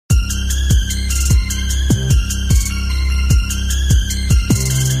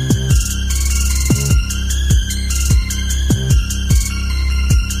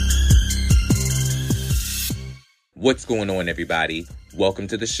What's going on, everybody? Welcome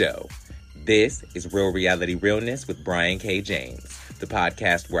to the show. This is Real Reality Realness with Brian K. James, the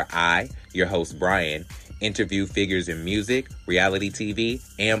podcast where I, your host Brian, interview figures in music, reality TV,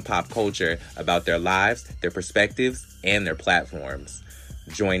 and pop culture about their lives, their perspectives, and their platforms.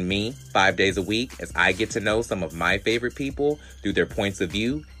 Join me 5 days a week as I get to know some of my favorite people through their points of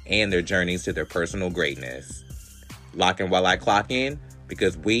view and their journeys to their personal greatness. Lock in while I clock in,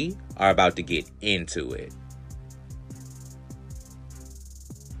 because we are about to get into it.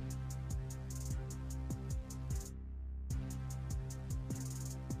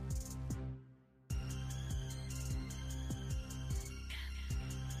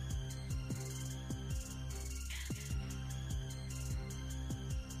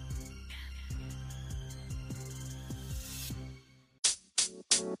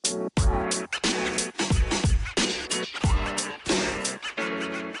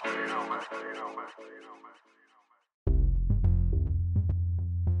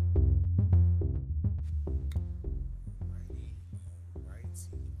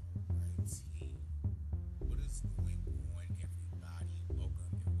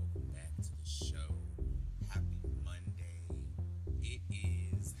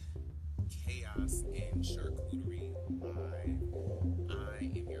 And Charcuterie Live. I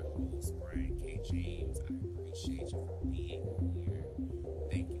am your host, Brian K. James. I appreciate you for being here.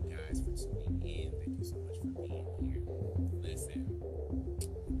 Thank you guys for tuning in. Thank you so much for being here. Listen,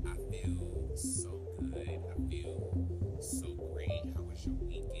 I feel so good. I feel so great. How was your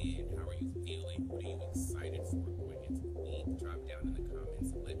weekend? How are you feeling? What are you excited for going into the week? Drop down in the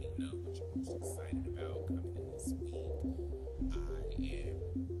comments and let me know what you're most excited about coming in this week. I am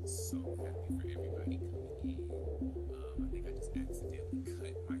so happy for everybody coming in. I think I just accidentally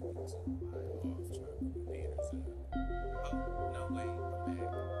cut my YouTube live off trying to put my banners up. Oh, no, wait, I'm back.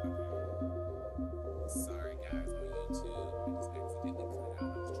 Okay. Sorry, guys, on YouTube. I just accidentally cut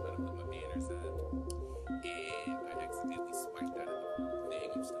out. I was trying to put my banners up, and I accidentally swiped out of the whole thing.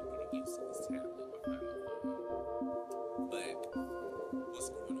 I'm still getting used to this tablet behind my phone. But what's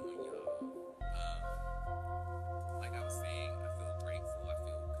going on, y'all? Like I was saying, I feel grateful. I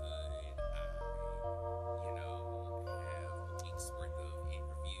feel good. I have a week's worth of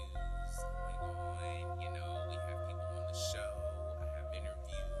interviews going on. We have people on the show. I have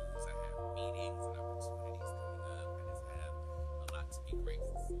interviews. I have meetings and opportunities coming up. I just have a lot to be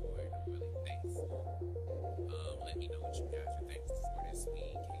grateful for, and I'm really thankful. Let me know what you guys are thankful for this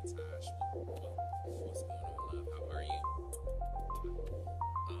week. Hey, Tosh, what's going on, love? How are you? I just feel good.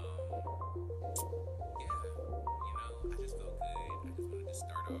 I just wanted to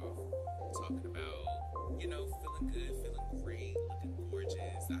start off talking about, feeling good, feeling great, looking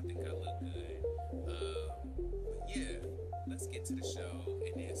gorgeous. I think I look good. But yeah, let's get to the show,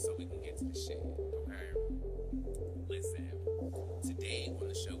 and then so we can get to the shit, okay? Listen, today on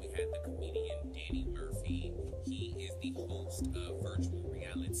the show we had the comedian Danny Murphy. He is the host of Virtual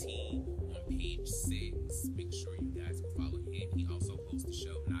Reality on Page 6. Make sure you guys can follow him. He also hosts the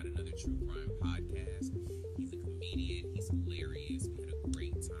show Not Another True Crime Podcast. He's a comedian. He's hilarious. We had a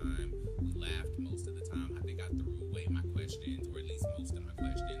great time. We laughed most of the time. I think I threw away my questions, or at least most of my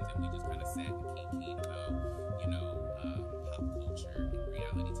questions, and we just kind of sat and kikied about, pop culture and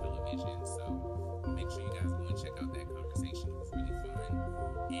reality television. So make sure you guys go and check out that conversation. It was really fun.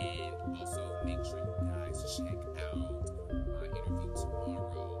 And also make sure you guys check out my interview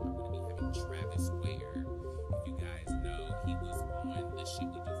tomorrow. I'm going to be having Travis Ware. If you guys know, he was on The Shit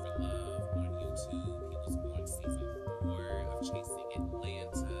We Do for Love on YouTube. He was on season 4 of Chasing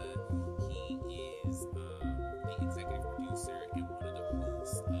Atlanta. He is the executive producer and one of the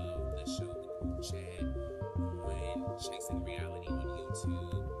hosts of the show The Group Chat on Chasing Reality on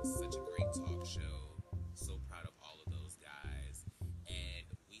YouTube. Such a great talk show. So proud of all of those guys. And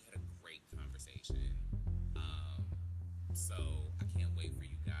we had a great conversation. So I can't wait for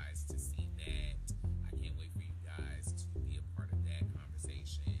you guys to see that. I can't wait for you guys to be a part of that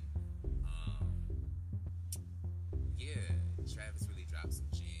conversation. Travis really dropped some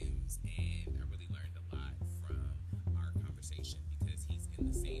gems, and I really learned a lot from our conversation because he's in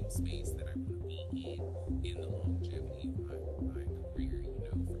the same space that I want to be in the longevity of my career.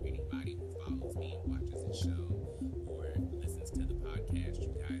 For anybody who follows me and watches the show or listens to the podcast,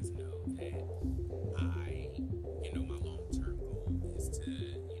 you guys know that my long-term goal is to,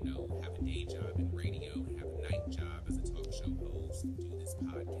 have a day job in radio, have a night job as a talk show host, do this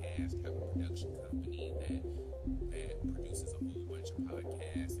podcast, have a production company that produces a whole bunch of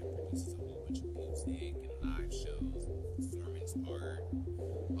podcasts and produces a whole bunch of music and live shows and performance art,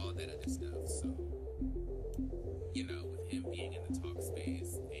 all that other stuff. So, with him being in the talk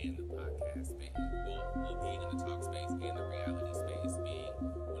space and the podcast space, being in the talk space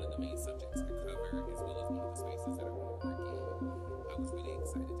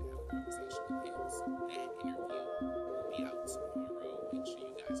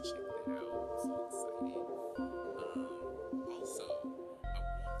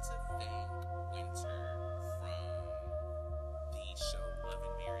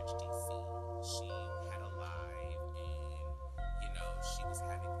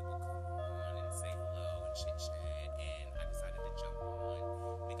chit chat, and I decided to jump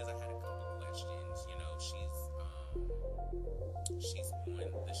on because I had a couple questions. You know, she's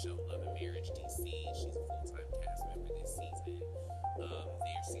on the show Love and Marriage DC. She's a full-time cast member this season.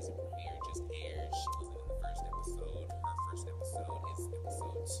 Their season premiere just aired. She wasn't in the first episode. Her first episode is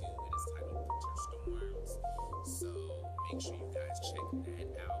episode 2. It is titled Winter Storms. So make sure you guys check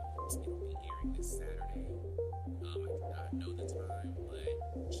that out. It'll be airing this Saturday. I do not know the time,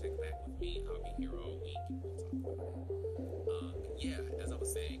 but check back with me. I'll be here all week and we'll talk about it. Yeah, as I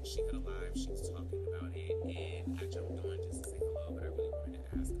was saying, she had a live. She was talking about it, and I jumped on just to say hello, but I really wanted to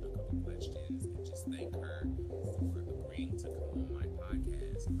ask a couple questions and just thank her for agreeing to come on my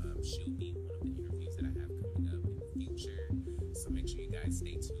podcast. She'll be one of the interviews that I have coming up in the future, so make sure you guys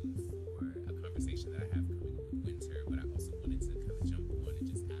stay tuned for a conversation that I have coming up with Winter. But I also wanted to kind of jump on and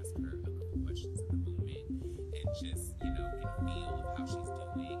just ask her a couple questions in the moment and just, you know, get a feel of how she's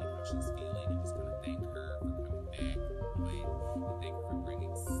doing and how she's feeling, and just kind of thank her for coming back and thank her for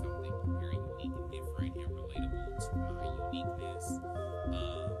bringing something very unique and different and relatable to my uniqueness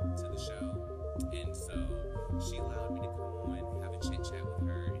to the show. And so she allowed me to come on, have a chit chat with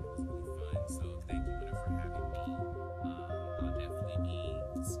her, and it was really fun. So thank you, Winter, for having me. I'll definitely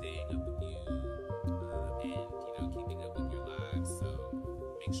be staying up with you and, you know, keeping up with your lives. So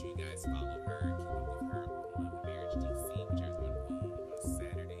make sure you guys follow her, keep up with her on Love and Marriage DC, which airs on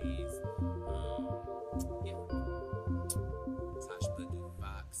Saturdays. Yeah. Tosh Boogie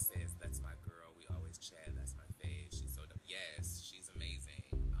Fox says, that's my girl. We always chat. That's my fave. She's so dope. Yes, she's amazing.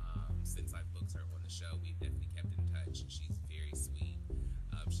 Since I booked her on the show, we've definitely kept in touch. She's very sweet.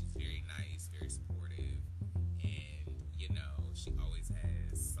 She's very nice, very supportive, and, you know, she always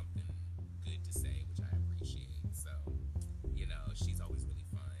has something good to say, which I appreciate. So, you know, she's always really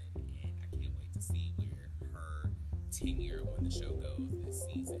fun, and I can't wait to see where her tenure on the show goes this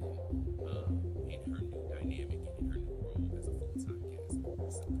season, in her new dynamic and in her new role as a full-time cast member.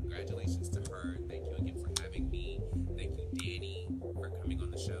 So congratulations to her. Thank you again for having me. Thank you, Danny, for coming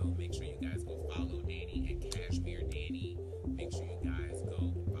on the show. Make sure you guys go follow Danny at Cashmere Danny. Make sure you guys go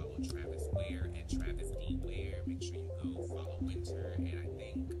and follow Travis Ware at Travis D Ware. Make sure you go follow Winter, and I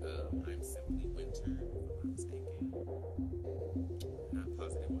think I'm Simply Winter, if I'm not mistaken. I'm not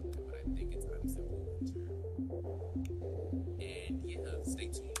positive on that, but I think it's I'm Simply Winter. And yeah, stay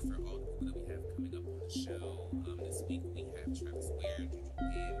tuned for all the people that we have coming up on the show. This week we have Travis Ware, Juju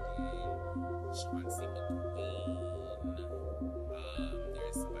Andon, Chauncey McQueen.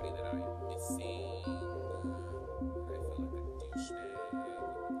 There's somebody that I am missing. I feel like a douchebag.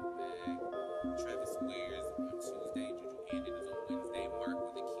 Travis Ware's on Tuesday. Juju Andon is on Wednesday. Mark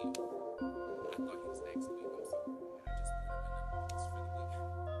with a Q. I thought he was next week. I'm sorry. And I just put him in the office for the week.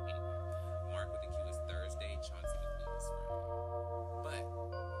 Anyway, Mark with a Q is Thursday. Chauncey McQueen is Friday. But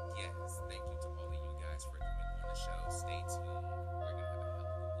yes, thank you to all of you guys for coming on the show. Stay tuned. We're gonna have a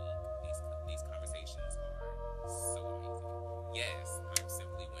hell of a week. These conversations are so amazing. Yes, I'm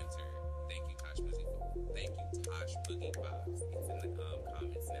Simply Winter. Thank you, Tosh Boogie. Thank you, Tosh Boogie Fox. It's in the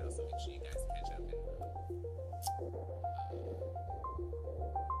comments now, so make sure you guys catch up. And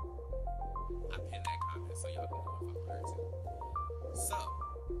I pinned that comment, so y'all can go and follow her too. So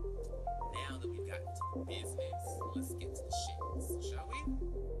now that we've gotten to business, let's get to the shits, shall we?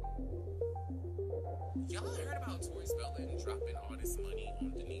 Y'all heard about Tori Spelling dropping all this money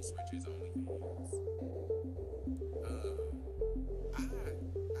on Denise Richards' OnlyFans?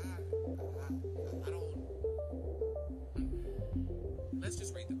 I don't. Let's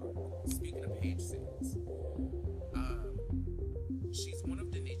just read the article. Speaking of page 6, she's one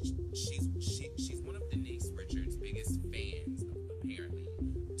of Denise. She's one of Denise Richards' biggest fans. Apparently,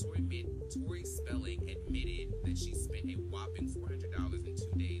 Tori Spelling admitted that she spent a whopping $400 in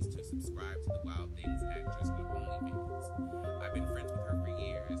 2 days to subscribe to the Wild Things actress on OnlyFans. I've been friends with her for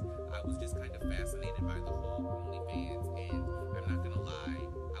years. I was just kind of fascinated by the whole OnlyFans, and I'm not gonna lie,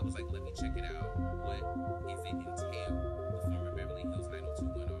 I was like, let me check it out. What is it entail? The former Beverly Hills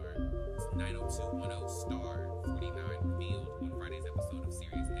 90210 star 49 revealed on Friday's episode of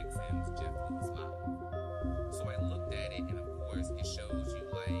Sirius XM's Jeff Lewis Live. So I looked at it, and of course, it shows you,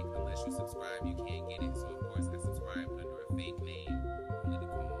 like, unless you subscribe, you can't get it. So of course, I subscribed under a fake name, only to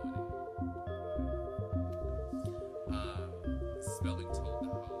come on and Spelling told the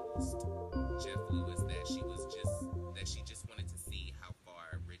host, Jeff Lewis, that she just wanted to see how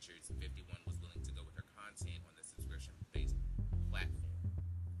far Richards 51 was willing to go with her content on the subscription-based platform.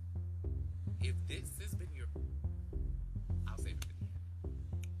 If this has been your, I'll save it for the end.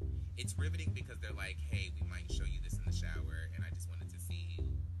 It's riveting because they're like, hey, we might show you this in the shower, and I just wanted to see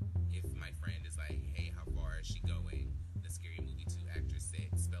if my friend is like, hey, how far is she going? The Scary Movie 2 actress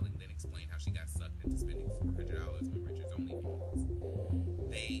said, spelling then explained how she got sucked into spending $400 on Richard's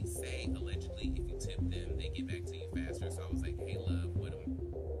OnlyFans. They say allegedly if you tip them, they get back to you faster. So I was like, hey love, what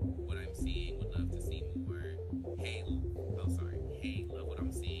I'm seeing, would love to see more. Hey, love what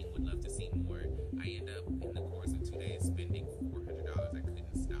I'm seeing, would love to see more. I end up in the course of 2 days spending $400. I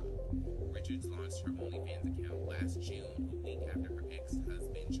couldn't stop. Richards launched her OnlyFans account last June, a week after her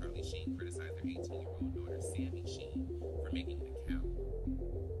ex-husband Charlie Sheen criticized their 18-year-old daughter Sammy Sheen for making an account.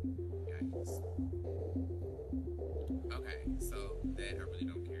 Yikes. Okay, so that I really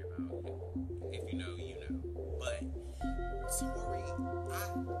don't care about. If you know, you know. But Tori,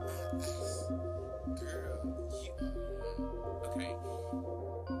 girl, okay.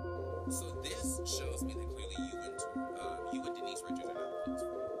 So this shows me that clearly you and Denise Richards are not close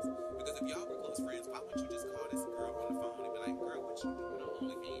friends. Because if y'all were close friends, why wouldn't you just call this girl on the phone and be like, girl, what you doing on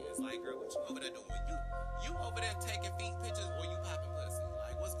OnlyFans? Like, girl, what you over there doing? You over there taking feet pictures or you popping pussy?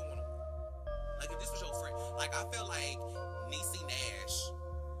 Like, what's going on? Like, if this was your friend, like, I feel like Niecy Nash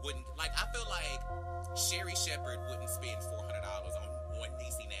wouldn't, like, I feel like Sherry Shepherd wouldn't spend $400 on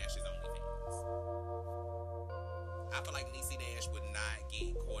Niecy Nash's OnlyFans. I feel like Niecy Nash would not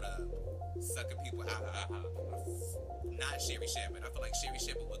get caught up sucking people out. Not Sherry Shepherd. I feel like Sherry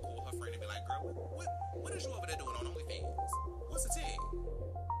Shepherd would call her friend and be like, girl, what is you over there doing on OnlyFans? What's the tag?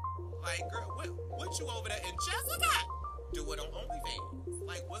 Like, girl, what you over there in Jessica doing on OnlyFans?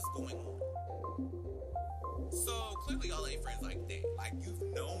 Like, what's going on? So clearly y'all ain't friends like that. Like, you've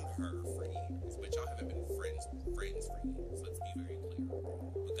known her for years, but y'all haven't been friends for years. Let's be very clear on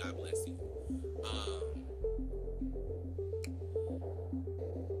that. But God bless you.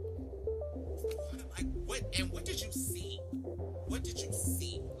 Like, what did you see? What did you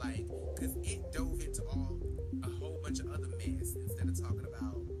see? Like, because it dove into a whole bunch of other mess instead of talking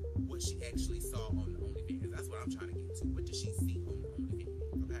about what she actually saw on the OnlyFans. That's what I'm trying to get to. What did she see on the OnlyFans?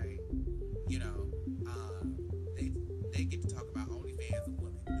 Okay, you know, they get to talk about OnlyFans and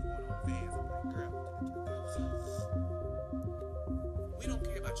what people do on OnlyFans. I'm like, girl, we don't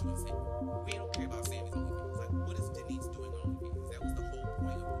care about you and Sammy. We don't care about Sammy's OnlyFans. Like, what is Denise doing on OnlyFans? That was the whole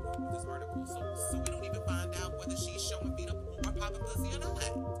point of this article. So we don't even find out whether she's showing feet up or popping pussy or not.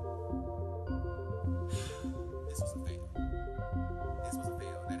 This was a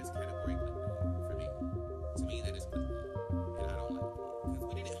fail. That is categorically for me. To me, that is clickbait, and I don't like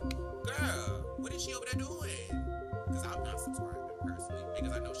it. Because what is she over there doing? Because I'm not subscribing personally,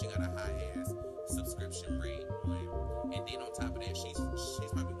 because I know she got a high ass subscription rate on, and then on top of that, she's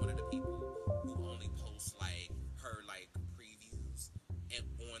probably one of the people who only posts like her like previews and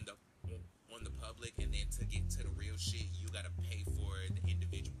on the public, and then to get to the real shit, you gotta pay for the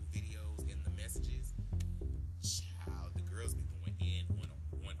individual videos and the messages. Child, the girls be going in on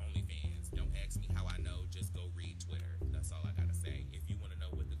OnlyFans. Don't ask me how I know. Just go read Twitter. That's all I gotta say. If you want to know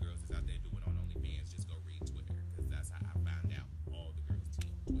what the girls is out there doing on OnlyFans, just go read Twitter, because that's how I found out all the girls'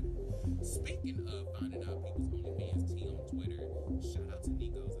 tea on Twitter. Speaking of finding out people's OnlyFans tea on Twitter, shout out to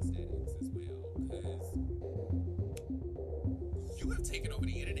Nico's Aesthetics as well, because you have taken over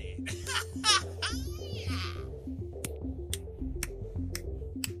the internet.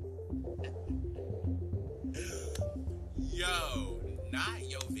 Yo, not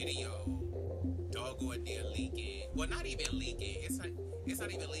your video doggone near leaking. Well, not even leaking. It's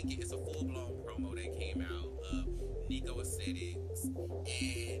not even leaking. It's a full-blown promo that came out of Nico Aesthetics,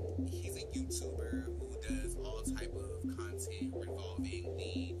 and he's a YouTuber who does all type of content revolving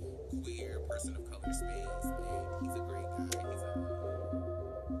the queer person of color space, and he's a great guy.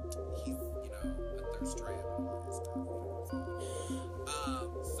 He's a thirst trap and all that stuff.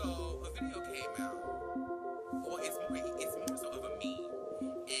 So a video came out. Well, it's more so of a meme,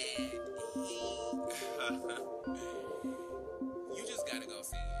 and you just gotta go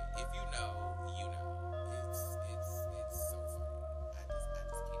see it. If you know, you know. It's so funny. I just can't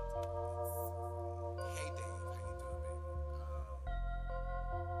do it. It's so funny. Hey Dave, how you doing, baby?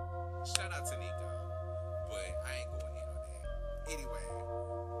 Shout out to Nico, but I ain't going in on that. Anyway,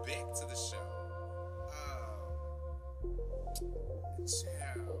 back to the show.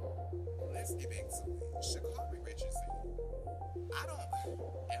 Ciao. Let's get back to it. Charcuterie Richardson.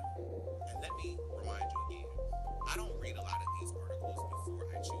 And let me remind you again, I don't read a lot of these articles before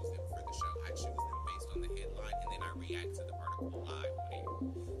I choose them for the show. I choose them based on the headline, and then I react to the article live on air.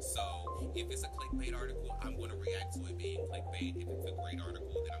 So if it's a clickbait article, I'm going to react to it being clickbait. If it's a great article,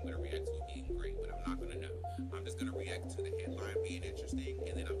 then I'm going to react to it being great, but I'm not going to know. I'm just going to react to the headline being interesting,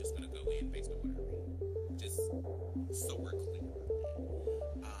 and then I'm just going to go in based on what I read. Just so we're clear about that.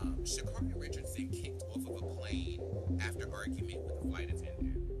 Charcuterie Richardson kicked off of a plane after argument with a flight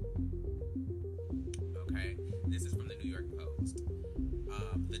attendant. Okay, this is from the New York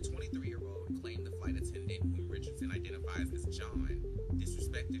John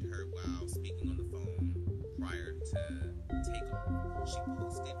disrespected her while speaking on the phone prior to takeoff. She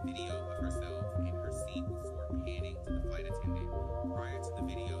posted video of herself in her seat before panning to the flight attendant. Prior to the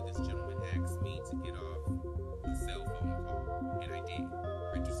video, this gentleman asked me to get off a cell phone call, and I did.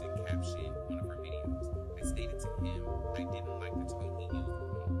 Richardson captioned one of her videos. I stated to him I didn't like the tone he used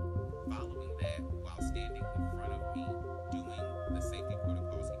with me. Following that, while standing in front of me doing the safety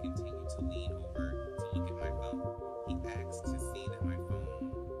protocols, he continued to lean over to look at my phone. He asked to see that my phones were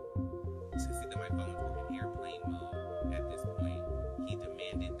in airplane mode. At this point, he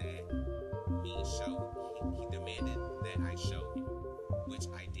demanded that I show him, which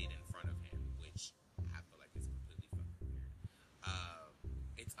I did in front of him, which I feel like is completely fucking weird.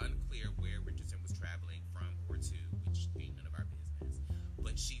 It's unclear where Richardson was traveling from or to, which ain't none of our business.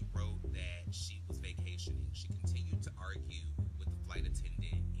 But she wrote that she was vacationing. She continued to argue with the flight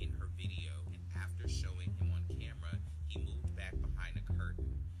attendant in her video, and after showing him on camera, he moved back behind a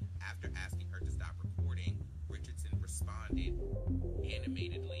curtain. After asking her to stop recording, Richardson responded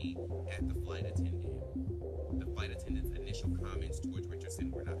animatedly at the flight attendant. The flight attendant's initial comments towards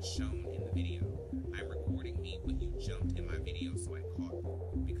Richardson were not shown in the video. I'm recording me, but you jumped in my video, so I caught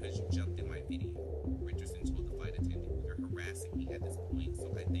you. Because you jumped in my video. Richardson told the flight attendant, you're harassing me at this point,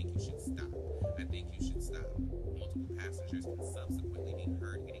 so I think you should stop. I think you should stop. Multiple passengers can subsequently be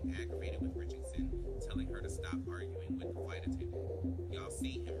heard getting aggravated with Richardson, telling her to stop arguing with the flight attendant. Y'all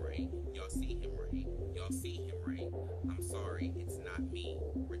see him, right? Y'all see him, right? Y'all see him, right? I'm sorry, it's not me.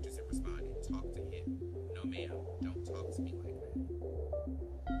 Richardson responded, talk to him. No, ma'am, don't talk to me like that.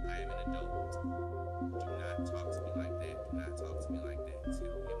 I am an adult. Do not talk to me like that. Do not talk to me like that. Tell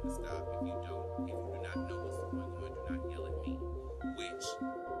him to stop. If you do not know what's going on, do not yell at me. Which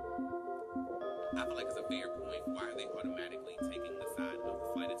I feel like is a fair point. Why are they automatically taking the side of the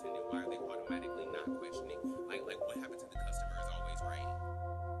flight attendant? Why are they automatically not questioning? Like what happened to the customer is always right.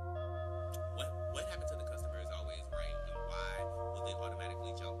 What happened to the customer is always right, and why will they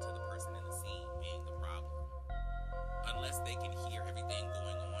automatically jump to the person in the seat being the problem? Unless they can hear everything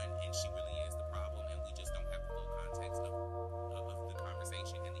going on and she really is the problem and we just don't have the full context of the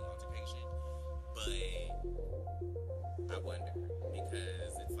conversation and the altercation. But I wonder,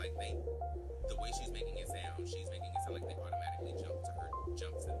 because it's like the way she's making it sound like they automatically jump to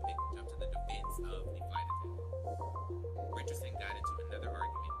the defense of the flight attendant. Richardson got into another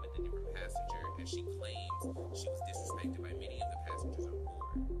argument with a different passenger as she claims she was disrespected by many of the passengers on board.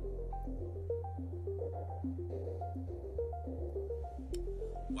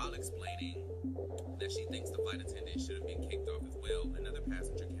 While explaining that she thinks the flight attendant should have been kicked off as well, another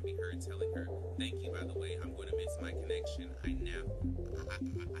passenger can be heard telling her, thank you, by the way, I'm going to miss my connection. I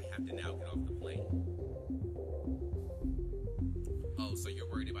have to now get off the plane. Oh, so you're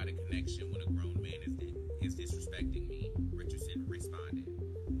worried about a connection when a grown man is disrespecting me? Richardson responded.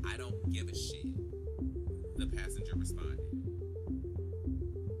 I don't give a shit. The passenger responded.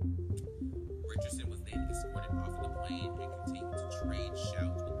 Richardson was then escorted off of the plane and continued to trade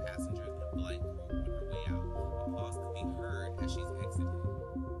shouts with passengers and flight crew on her way out. Applause could be heard as she's exited.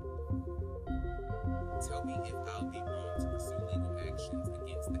 Tell me if I'll be wrong to pursue legal actions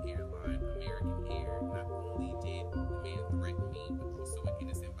against the airline American Air. Not only did the man threaten me, but also an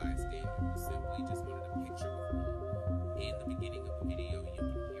innocent bystander who simply just wanted a picture of me. In the beginning of the video, you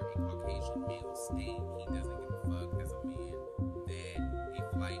can hear a Caucasian male state he doesn't give a fuck as a man that a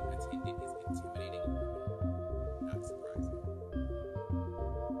flight attendant is intimidating a woman. Not surprising.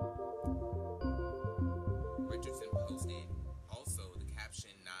 Richardson posted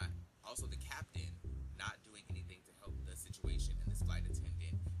the captain not doing anything to help the situation, and this flight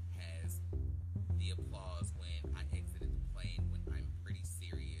attendant has the applause when I exited the plane when I'm pretty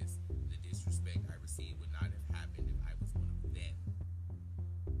serious. The disrespect I received would not have happened if I was one of them.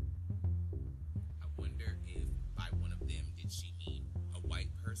 I wonder if by one of them did she mean a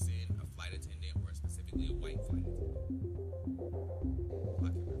white person, a flight attendant, or specifically a white flight attendant?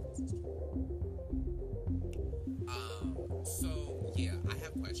 Pocket references. So yeah, I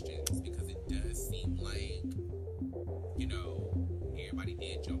have questions because it does seem like, everybody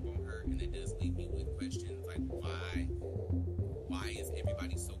did jump on her, and that does leave me with questions like why is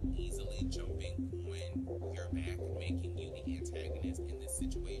everybody so easily jumping on your back and making you the antagonist in this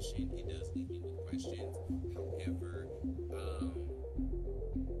situation? It does leave me with questions. However,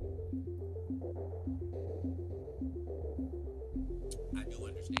 I do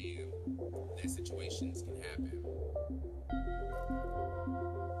understand that situations can happen.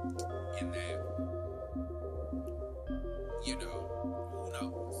 And that, who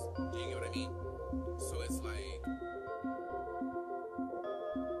knows? Do you get what I mean? So it's like,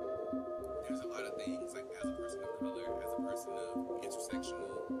 there's a lot of things, like as a person of color, as a person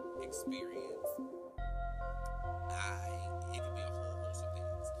experience, it could be a whole host of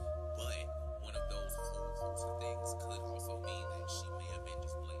things. But one of those whole host of things could also be that she may have been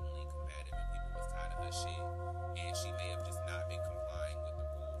just blatantly combative and people was tired of her shit. And she may have just not been complying with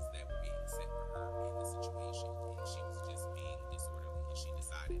the rules that were being set for her in the situation. And she was just being disorderly. And she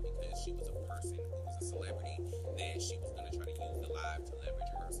decided because she was a person who was a celebrity that she was going to try to use the live to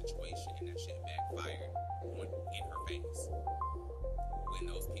leverage her situation. And that shit backfired in her face. When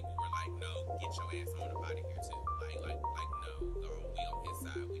those people were like, no, get your ass on up out of here too. Like no, we on his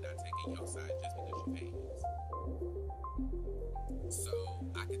side. We not taking your side just because you pay us. So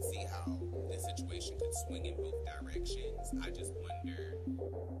I could see how this situation could swing in both directions. I just wonder,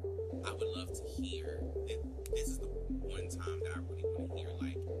 I would love to hear that this is the one time that I really want to hear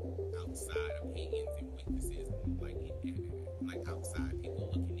like outside opinions and witnesses and like outside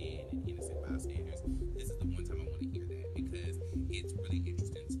people looking in and innocent bystanders. This is the one time I want to hear that because it's really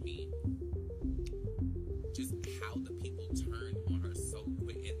interesting to me just how the people turned on her so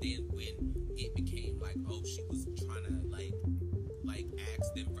quick. And then when it became like, oh, she was trying to like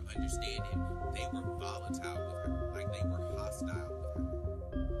ask them for understanding, they were volatile with her. Like they were hostile with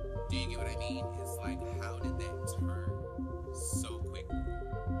her. Do you get what I mean? It's like, how did that turn so quickly?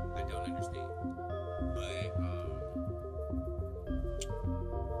 I don't understand. But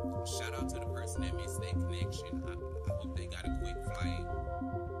shout out to the person that missed that connection. I hope they got a quick flight.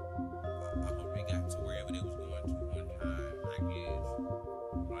 I hope they got to wherever they was going to on time, I guess.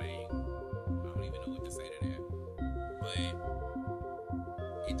 Like, I don't even know what to say to that. But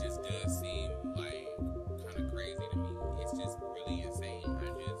it just does seem like kind of crazy to me. It's just really insane. I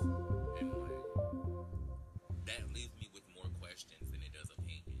just am like, that leaves me with more questions than it does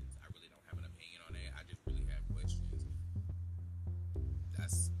opinions. I really don't have an opinion on that. I just really have questions.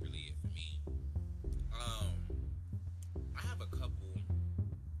 That's really it for me. I have a couple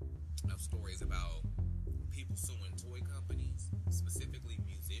of stories about people suing toy companies, specifically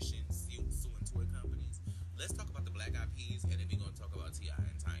musicians suing toy companies. Let's talk about the Black Eyed Peas, and then we're going to talk about T.I.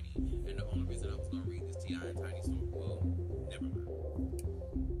 and Tiny. And the only reason I was going to read this T.I. and Tiny story, well, never mind.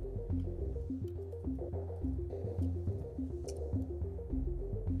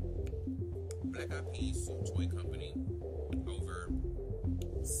 Black Eyed Peas sued toy company over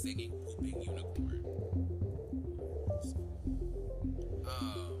singing Pooping Unicorn.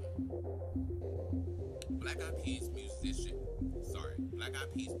 Black Eyed Peas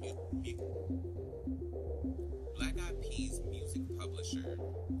music publisher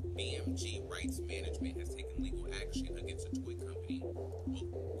BMG Rights Management has taken legal action against a toy company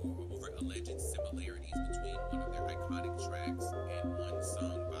over alleged similarities between one of their iconic tracks and one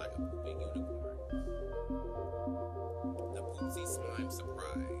sung by a pooping unicorn. The Poopsie Slime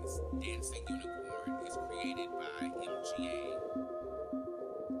Surprise Dancing Unicorn is created by MGA,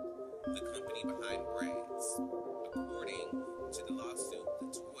 the company behind Bratz. According to the lawsuit,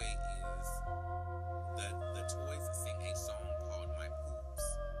 the toys sing a song called My Poops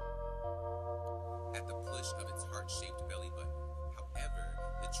at the push of its heart-shaped belly button. However,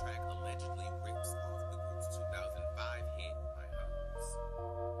 the track allegedly rips off the group's 2005 hit My Humps.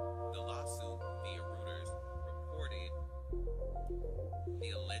 The lawsuit, via Reuters, reported the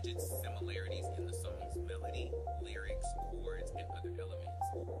alleged similarities in the song's melody, lyrics, chords, and other elements.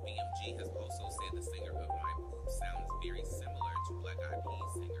 BMG has also said the singer of My Poops sounds very similar to Black Eyed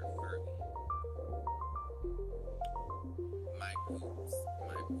Peas singer Fergie. My poops,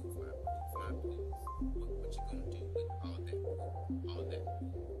 my poops, my poops, my poops. What you gonna do with all that poop? All that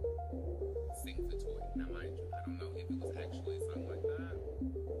poop? Sings the toy. Now, mind you, I don't know if it was actually a song like that,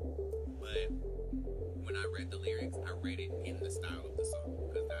 but when I read the lyrics, I read it in the style of the song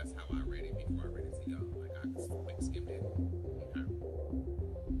because that's how I read it before I read it to y'all. Like I quick skimmed it. Okay.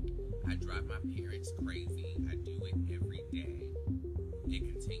 I drive my parents crazy. I do it every day. It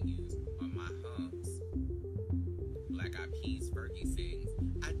continues on my humps. Black Eyed Peas Fergie sings,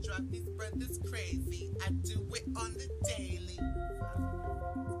 I drive these brothers crazy. I do it on the daily.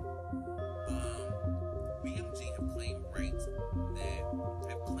 BMG have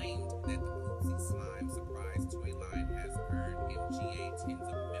claimed that the Poopsie Slime Surprise toy line has earned MGA tens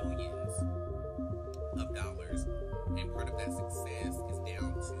of millions of dollars, and part of that success is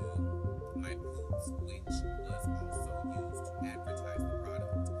down to My Poops, which was also used to advertise the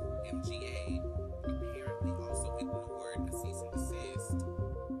product. MGA apparently also ignored a cease and desist.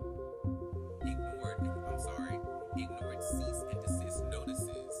 Ignored cease and desist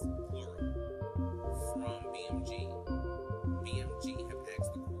notices, plural, from BMG. BMG have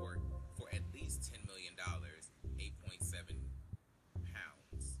asked the court for at least $10 million, 8.7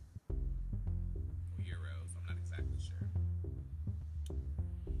 pounds, or euros, I'm not exactly sure.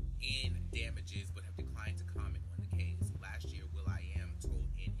 in damages, but have declined to comment on the case. Last year, will.i.am told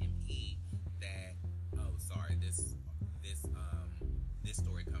NME that. Oh, sorry. This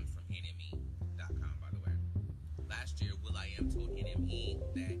story comes from NME.com, by the way. Last year, will.i.am told NME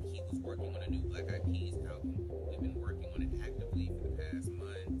that he was working on a new Black Eyed Peas album. We've been working on it actively for the past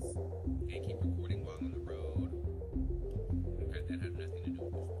months and keep recording while on the road. Okay, that had nothing to do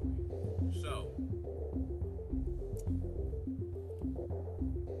with the story. So,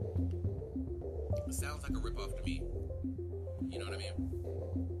 it sounds like a ripoff to me. You know what I mean?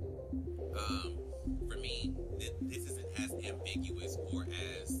 For me, this isn't as ambiguous or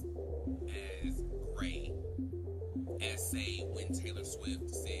as gray as, say, when Taylor Swift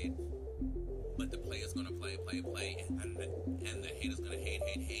said, but the player's gonna play, and the hater's gonna hate,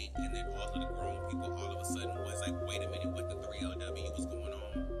 and then all of the grown people all of a sudden was like, wait a minute, what the 3LW was going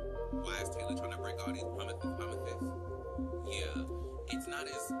on? Why is Taylor trying to break all these promises? Yeah, it's not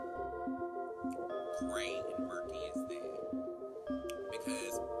as gray and murky as that.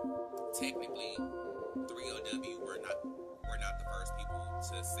 Because technically, 3LW were not the first people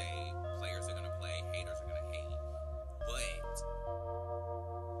to say players are gonna play, haters are gonna hate. But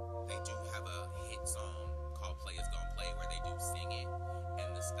they do have a hit song called Players Gonna Play where they do sing it,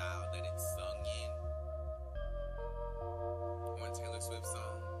 and the style that it's sung in on Taylor Swift's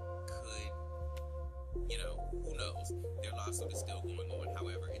song could, who knows? Their lawsuit is still going on.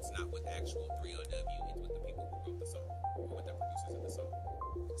 However, it's not with actual 3LW, it's with the people who wrote the song, or with the producers of the song.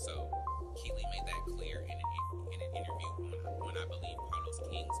 So, Keely made that clear in an interview on I believe, Carlos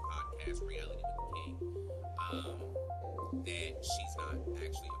King's podcast, Reality with the King, that she's not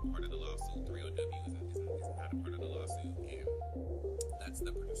actually a part of the lawsuit. 3LW is not a part of the lawsuit, and that's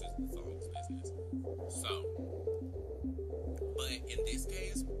the producers of the song's business. So, but in this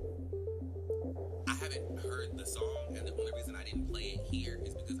case, I haven't heard the song, and the only reason I didn't play it here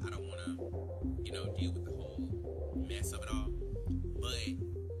is because I don't want to, deal with the whole mess of it all. But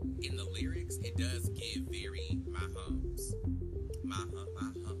in the lyrics, it does give very my humps.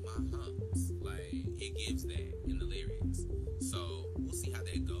 Like, it gives that in the lyrics. So, we'll see how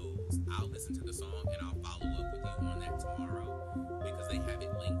that goes. I'll listen to the song, and I'll follow up with you on that tomorrow, because they have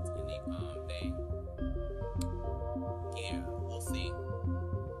it linked in the thing. Yeah, we'll see.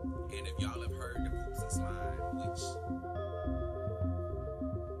 And if y'all have heard the Poopsie Slime, which...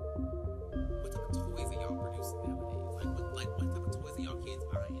 what type of toys are y'all producing nowadays? Like what type of toys are y'all kids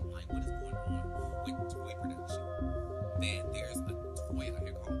buying? Like, what is going on with toy production? That there's a toy out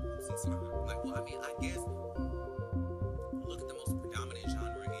here called Poopsie Slime. Like, well, I mean, I guess, look at the most predominant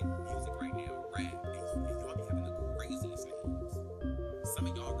genre in music right now, rap, and y'all be having the craziest names. Some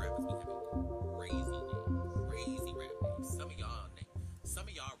of y'all rappers be having crazy rap names. Some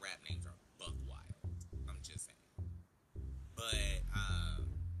of y'all rap names are buck wild. I'm just saying. But,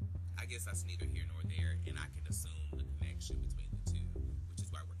 I guess that's neither here nor there, and I can assume the connection between the two, which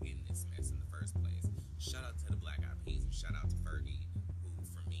is why we're in this mess in the first place. Shout out to the Black Eyed Peas, and shout out to Fergie, who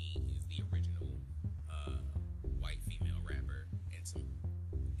for me is the original white female rapper, and to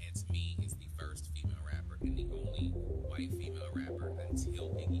me is the first female rapper and the only white female rapper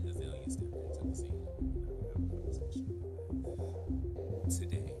until Iggy Azalea stepped into the scene.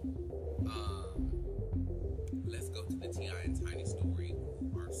 Today, let's go to the T.I. and Tiny story,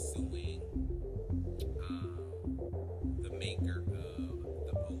 who are suing the maker of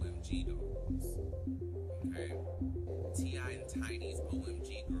the OMG dolls. Okay, T.I. and Tiny's OMG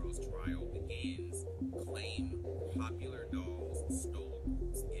Girls trial begins. Claim popular dolls stole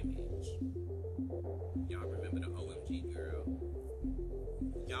group's image. Y'all remember the OMG girl?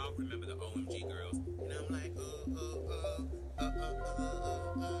 Y'all remember the OMG girls? And I'm like,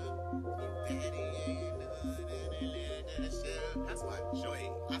 that's why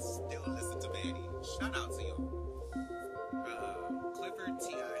I still listen to Betty. Shout out to you. Clifford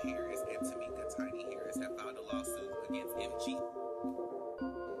T.I. Harris and Tamika Tiny Harris have filed a lawsuit against MG.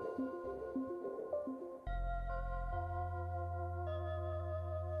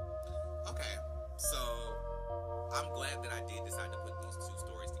 Okay, so I'm glad that I did decide to put these two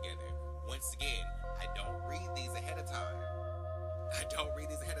stories together. Once again, I don't read these ahead of time.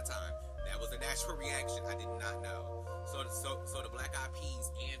 That was a natural reaction. I did not know. So the Black Eyed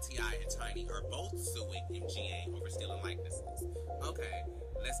Peas and T.I. and Tiny are both suing MGA over stealing likenesses. Okay,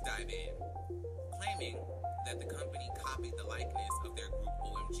 let's dive in. Claiming that the company copied the likeness of their group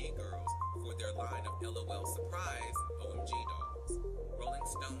OMG Girls for their line of LOL Surprise OMG dolls. Rolling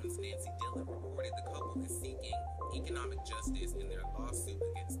Stone's Nancy Dillon reported the couple is seeking economic justice in their lawsuit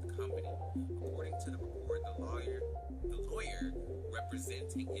against the company. According to the report, the lawyer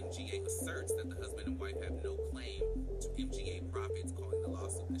representing MGA asserts that the husband and wife have no claim to MGA profits, calling the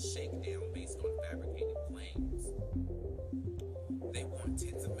lawsuit a shakedown based on fabricated claims. They want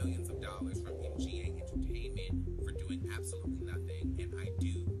tens of millions of dollars from MGA Entertainment for doing absolutely nothing, and I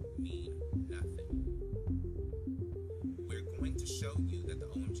do mean nothing. We're going to show you that the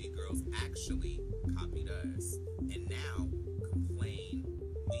OMG girls actually copied us, and now complain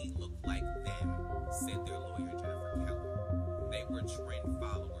we look like them, said their lawyer Jennifer Keller. They were trend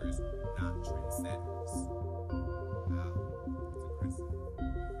followers, not trendsetters. Wow, that's aggressive.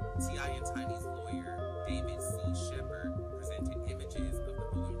 T.I. and Tiny's lawyer, David C. Shepard, presented images of the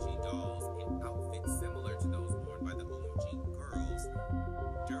OMG dolls in outfits similar to those worn by the OMG girls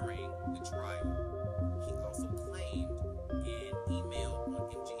during the trial. He also claimed an email on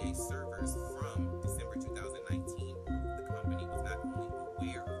MGA servers from December 2019 proved the company was not only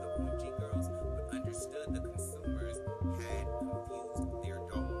aware of the OMG girls, but understood the consumers had confused their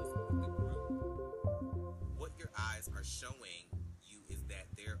dolls with the group. What your eyes are showing you is that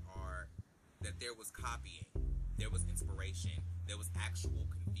there was copying, there was inspiration, there was actual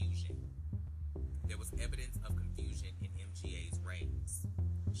confusion. There was evidence of confusion in MGA's ranks.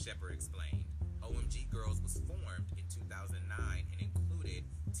 Shepard explained. OMG Girls was formed in 2009 and included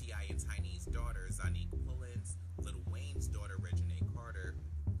T.I. and Tiny's daughter, Zanique Pullins, Lil Wayne's daughter, Reginae Carter,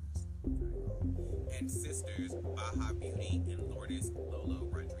 and sisters Baha Beauty and Lourdes Lolo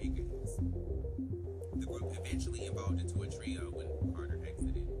Rodriguez. The group eventually evolved into a trio when Carter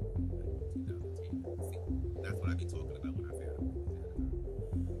exited in 2010. See, that's what I be talking about when I say that.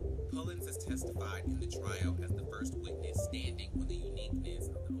 Pullins has testified in the trial as the first witness, standing on the uniqueness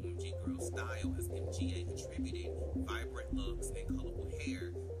of the OMG Girls style, as MGA attributed vibrant looks and colorful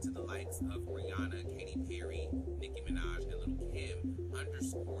hair to the likes of Rihanna, Katy Perry, Nicki Minaj, and Lil' Kim,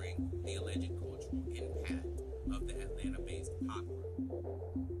 underscoring the alleged cultural impact of the Atlanta-based pop group.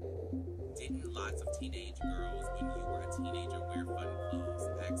 Didn't lots of teenage girls, when you were a teenager, wear fun clothes?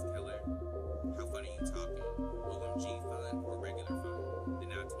 Asked Keller. How fun are you talking? OMG fun or regular fun? The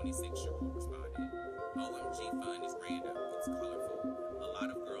now 26-year-old responded. OMG fun is random. It's colorful. A lot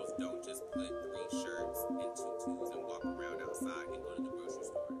of girls don't just put 3 shirts and tutus and walk around outside and go to the grocery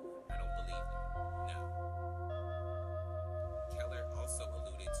store. I don't believe that. No. Keller also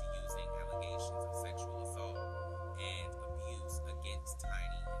alluded to using allegations of sexual assault and abuse against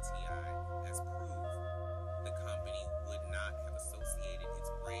Tiny and T.I. as proof the company would not have associated its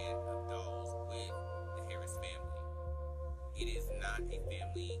brand of dolls with the Harris family. It is not a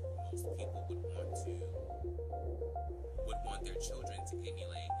family most people would want their children to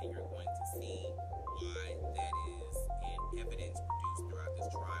emulate, and you're going to see why that is in evidence produced throughout this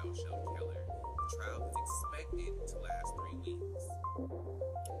trial, showed Keller. The trial is expected to last 3 weeks.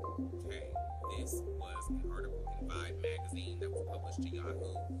 Okay, this was an article in Vibe magazine that was published to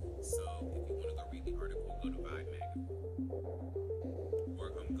Yahoo. So if you want to go read the article, go to Vibe magazine. Or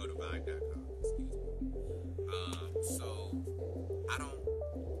go to Vibe.com, excuse me. So I don't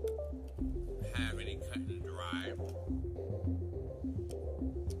have any cut and dry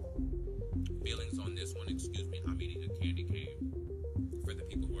feelings on this one. Excuse me, I'm eating a candy cane. For the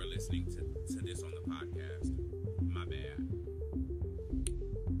people who are listening to this on the podcast, my bad.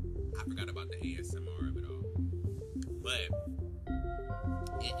 I forgot about the ASMR of it all. But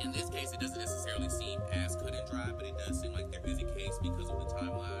in this case, it doesn't necessarily seem as cut and dry, but it does seem like there is a case because of the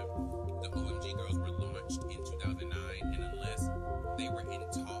timeline. The OMG Girls were launched in 2009, and unless they were in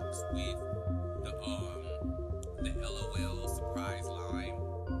talks with the LOL surprise line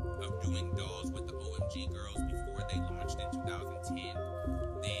of doing dolls with the OMG Girls before they launched in 2010,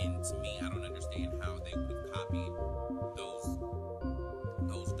 then to me, I don't understand how they would have copied those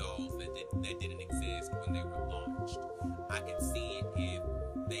dolls that didn't exist when they were launched. I could see it if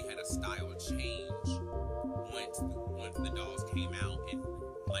they had a style change once the dolls came out, and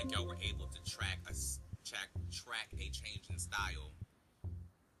like y'all were able to track a change in style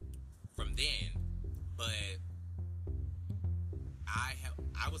from then. But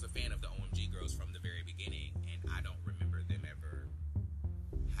I was a fan of the OMG Girls from the very beginning, and I don't remember them ever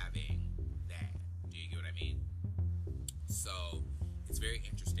having that. Do you get what I mean? So it's very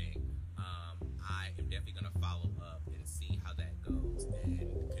interesting. I am definitely going to follow up and see how that goes and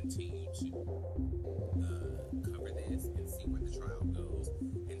continue to cover this and see where the trial goes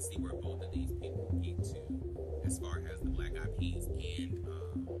and see where both of these people get to as far as the Black Eyed Peas and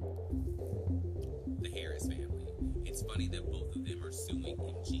the Harris family. It's funny that both of them are suing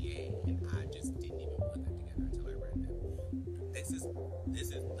MGA, and I just didn't even put that together until I read them. This is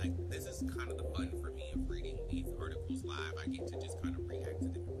kind of the fun for me of reading these articles live. I get to just kind of react to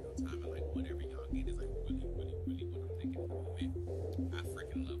them in real time, and like whatever y'all get is like really, really, really what I'm thinking in the moment. I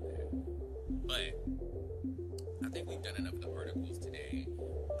freaking love that. But I think we've done enough of the articles today.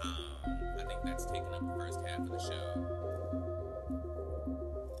 have for the show.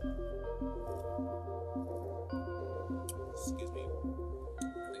 Excuse me.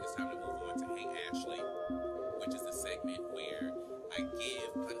 I think it's time to move on to Hey Ashley, which is the segment where I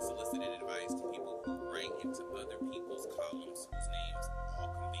give unsolicited advice to people who write into other people's columns whose names all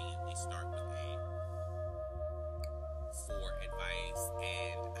conveniently start with A for advice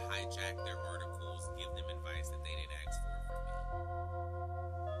and hijack their articles, give them advice that they didn't ask for from me.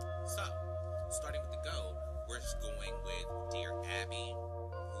 So, starting with the go, we're just going with Dear Abby,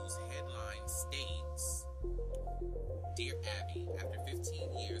 whose headline states, Dear Abby, after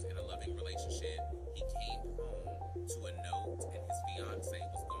 15 years in a loving relationship, he came home to a note and his fiance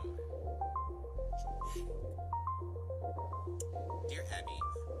was gone. Dear Abby,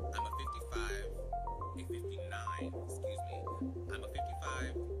 I'm a 55,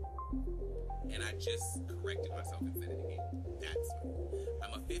 and I just corrected myself and said it again. That's funny.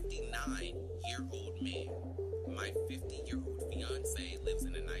 I'm a 59-year-old man. My 50-year-old fiance lives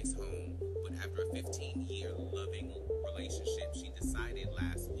in a nice home, but after a 15-year loving relationship, she decided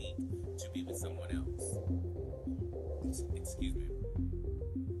last week to be with someone else. Excuse me.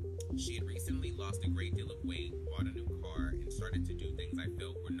 She had recently lost a great deal of weight, bought a new car, and started to do things I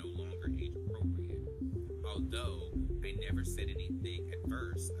felt were no longer age appropriate. Although I never said anything at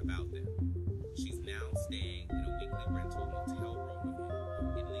first about them. She's now staying in a weekly rental motel room with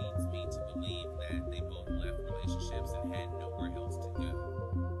him. It leads me to believe that they both left relationships and had nowhere else to go.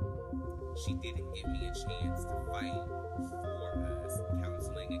 She didn't give me a chance to fight for us,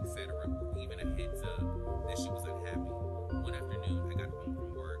 counseling, etc., or even a heads up that she was unhappy. One afternoon, I got home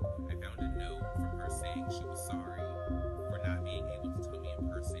from work. I found a note from her saying she was sorry for not being able to tell me in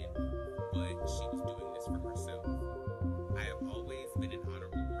person, but she was doing this for herself. I have always been an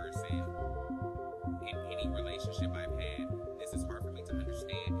honorable person in any relationship I've had. This is hard for me to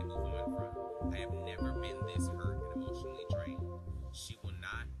understand and move on from. I have never been this hurt and emotionally drained. She will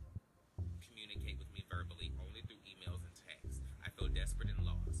not communicate with me verbally, only through emails and texts. I feel desperate and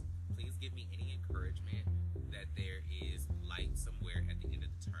lost. Please give me any encouragement that there is light somewhere at the end of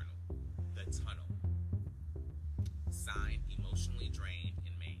the tunnel. Signed, Emotionally Drained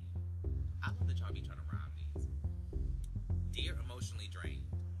in Maine. I love that y'all be trying to rhyme these. Dear Emotionally Drained,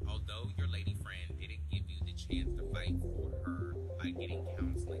 although your lady friend didn't give you the chance to fight for her by getting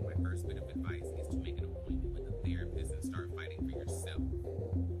counseling, my first bit of advice is to make an appointment with a therapist and start fighting for yourself.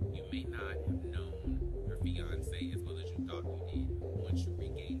 You may not have known your fiance as well as you thought you did. Once you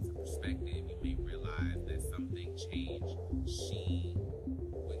regain some perspective, you may realize that something changed.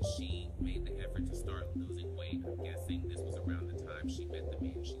 When she made the effort to start losing weight, I'm guessing this was around the time she met the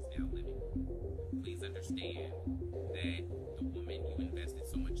man she's now living with. Please understand that the woman you invested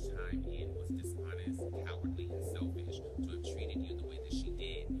so much time in was dishonest, cowardly, and selfish to have treated you the way that she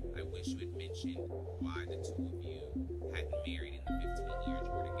did. I wish you had mentioned why the two of you hadn't married in the 15 years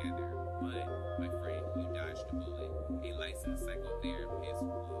you were together, but my friend, you dodged a bullet. A licensed psychotherapist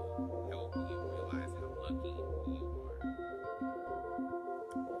will help you realize how lucky you are.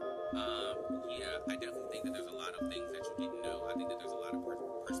 I definitely think that there's a lot of things that you didn't know. I think that there's a lot of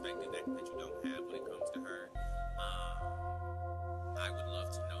perspective that you don't have when it comes to her. I would love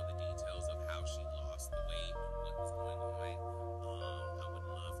to know the details of how she lost the weight and what was going on. I would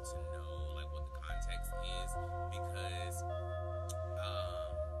love to know like what the context is, because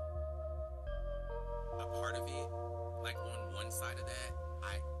a part of it, like on one side of that,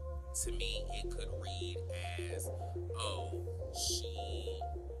 to me it could read as, oh, she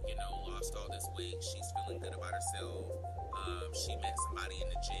lost all this weight, she's feeling good about herself, she met somebody in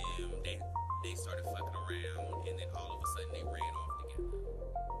the gym, they started fucking around, and then all of a sudden they ran off together.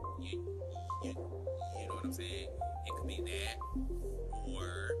 You know what I'm saying? It could be that,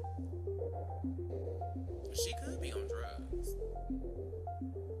 or she could be on drugs.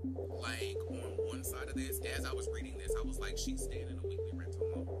 Like, on one side of this, as I was reading this, I was like, she's staying in a weekly rental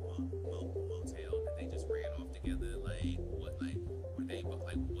motel, and they just ran off together. Like, what, like, were they,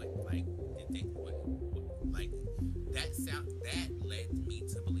 like, what, like, did they, what, like, that led me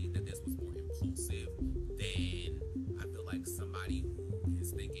to believe that this was more impulsive than, I feel like, somebody who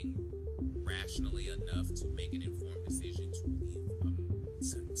is thinking rationally enough to make an informed decision to leave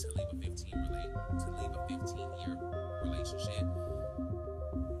a 15-year relationship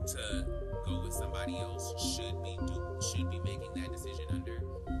to go with somebody else should be making that decision under.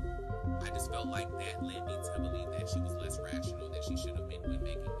 I just felt like that led me to believe that she was less rational than she should have been when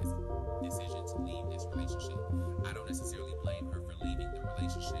making this decision to leave this relationship. I don't necessarily blame her for leaving the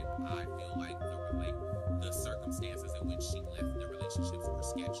relationship. I feel like the circumstances in which she left the relationships were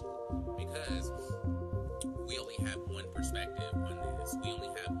sketchy, because we only have one perspective on this. We only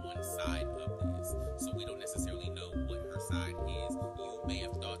have one side of this, so we don't necessarily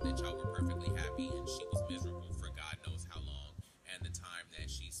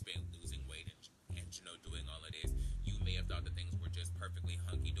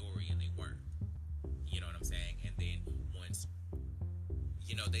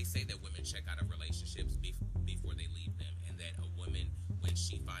they say that women check out of relationships before they leave them, and that a woman, when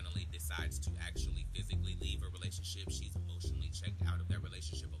she finally decides to actually physically leave a relationship, she's emotionally checked out of that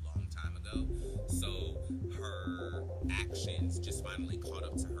relationship a long time ago. So her actions just finally caught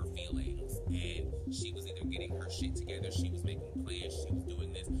up to her feelings, and she was either getting her shit together, she was making plans, she was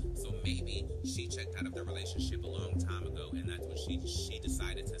doing this. So maybe she checked out of the relationship a long time ago, and that's when she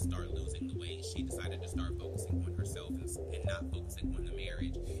decided to start losing the weight. She decided to start focusing on herself and not focusing on the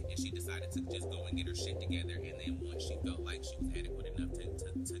marriage, and she decided to just go and get her shit together. And then once she felt like she was adequate enough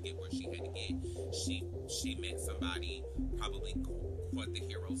to get where she had to get, she met somebody, probably caught the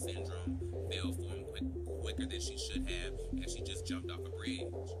hero syndrome, fell for him quicker than she should have, and she just jumped off a bridge.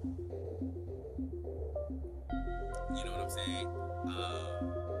 You know what I'm saying?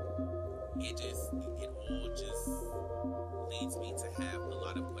 It all just leads me to have a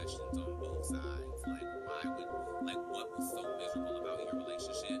lot of questions on both sides. What was so miserable about your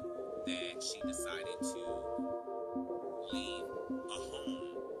relationship that she decided to leave a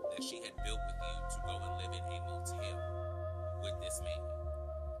home that she had built with you to go and live in a motel with this man?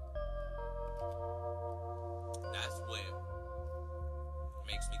 That's what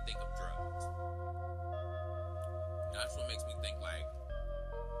makes me think of drugs. That's what makes me think like,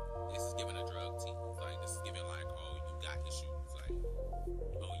 this is giving a drug tease. Like, this is giving like, oh, you got issues. Like,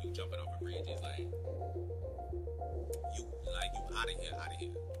 oh, you jumping over bridges. Like, you out of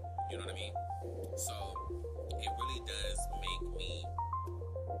here. You know what I mean? So it really does make me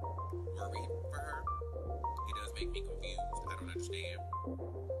worried for her. It does make me confused. I don't understand.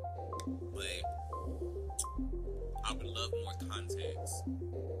 But I would love more context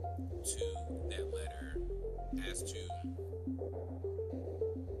to that letter as to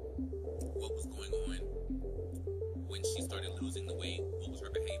what was going on when she started losing the weight. What was her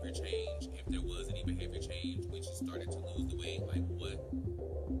behavior change? If there was any behavior change when she started to lose the weight, like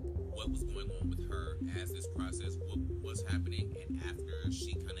what was going on with her as this process, what was happening, and after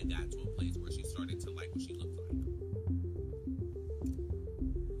she kind of got to a place where she started to like what she looked like.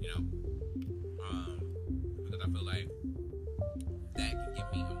 You know? Because I feel like that can give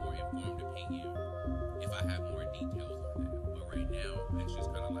me a more informed opinion if I have more details on that. But right now, it's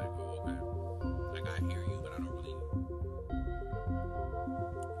just kind of like, oh, okay. Like, I hear you, but I don't really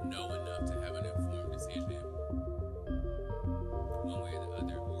know enough to have an informed decision one way or the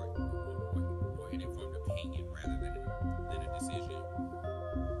other, or an informed opinion rather than a decision.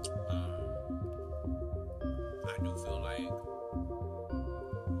 I do feel like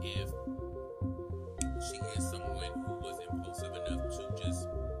if she is someone who was impulsive enough to just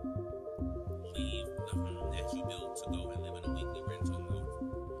leave the home that she built to go and live in a weekly rental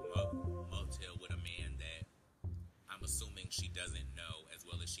motel with a man that I'm assuming she doesn't know as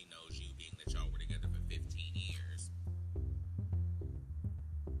well as she knows you, being that y'all were together for 15 years.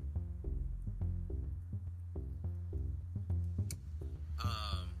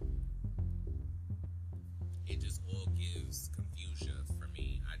 It just all gives confusion for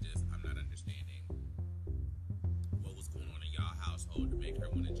me. I'm not understanding what was going on in y'all household to make her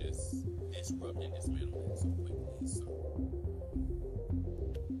want to just disrupt and dismantle it so quickly. So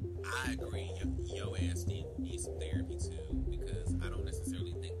I agree, your ass needs some therapy too, because I don't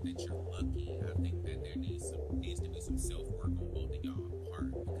necessarily think that you're lucky. I think that there needs to be some self-work on both of y'all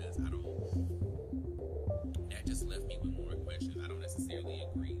part, because that just left me with more questions. I don't necessarily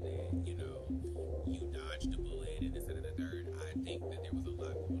agree that, you dodged a bullet and this and the third. I think that there was a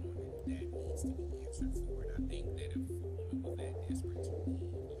lot going on that needs to be answered for, and I think that if a woman was that desperate to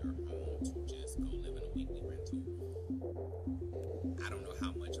leave your home to just go live in a weekly rental, I don't know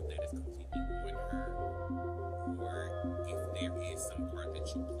how much of that is completely on her, or if there is some part that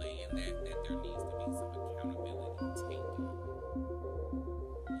you play in that there needs to be some accountability taken.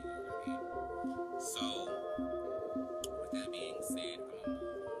 You know what I mean? So, with that being said, I'm going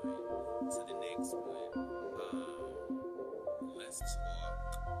to move on to the next one. Let's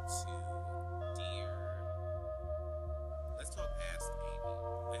talk Ask Amy.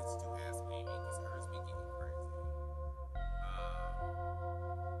 Let's do Ask Amy, because hers be getting crazy.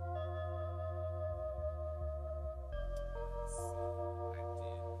 Let's see. I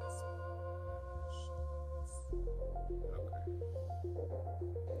did this one. Okay.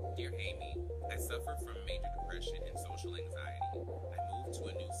 Dear Amy, I suffer from major depression and social anxiety. I moved to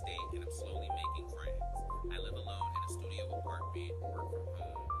a new state and I'm slowly making friends. I live alone in a studio apartment, work from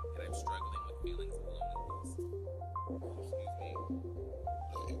home, and I'm struggling with feelings of loneliness.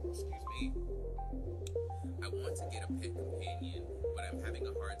 Excuse me. I want to get a pet companion, but I'm having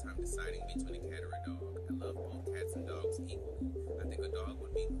a hard time deciding between a cat or a dog. I love both cats and dogs equally. I think a dog would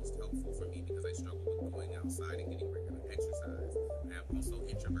be most helpful for me because I struggle with going outside and getting regular exercise. I am also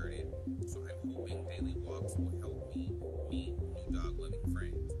introverted, so I'm hoping daily walks will help me meet new dog-loving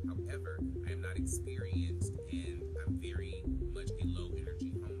friends. However, I am not experienced and I'm very much a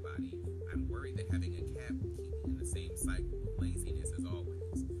low-energy homebody. I'm worried that having a cat will keep me in the same cycle of laziness as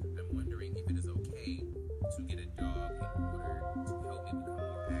always. I'm wondering if it is okay to get a dog in order to help me become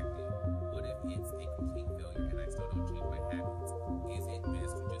more active. What if it's a complete failure and I still don't change my habits? Is it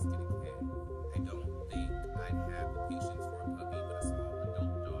best to just get a cat? I don't think I'd have the patience for a puppy, but a small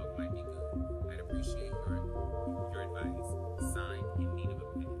adult dog might be good. I'd appreciate your advice. Signed, in need of a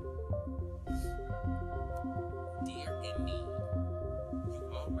pet. Dear in need, you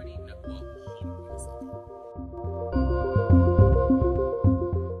already know. Well, hold on a second.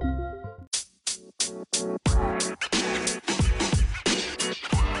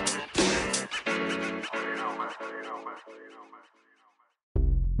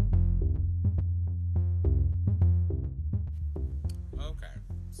 Okay,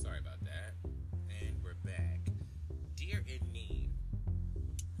 sorry about that. And we're back. Dear in need,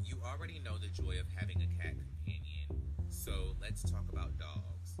 you already know the joy of having a cat companion, so let's talk about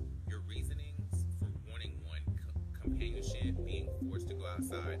dogs. Your reasonings for wanting one companionship, being forced to go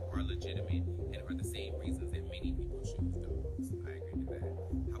outside, are legitimate and are the same reasons that many people choose dogs. I agree with that.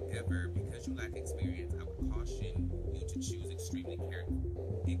 However, because you lack experience, I would caution you to choose extremely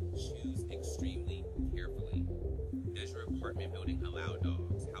carefully. Does your apartment building allow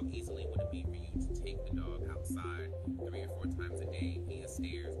dogs? How easily would it be for you to take the dog outside 3 or 4 times a day via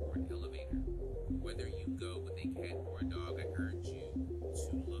stairs or an elevator? Whether you go with a cat or a dog, I urge you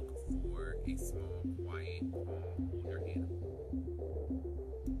to look for a small, quiet, calm, older animal.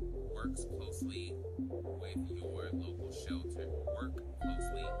 Works closely with your local shelter. Work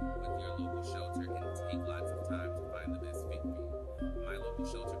closely with your local shelter and take lots of time to find the best fit for you. My local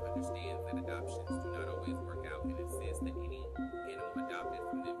shelter understands that adoptions do not always work out and insists that any animal adopted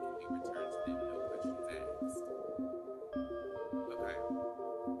from them can be returned to them, no questions asked. Okay.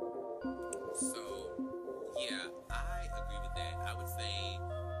 So, yeah, I agree with that. I would say,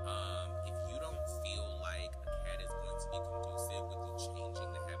 if you don't feel like a cat is going to be conducive with you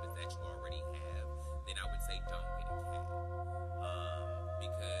changing the habits that you already have, then I would say don't get a cat.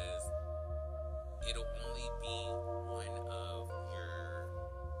 Because it'll only be one of your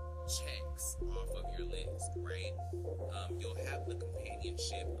checks off of your list, right? You'll have the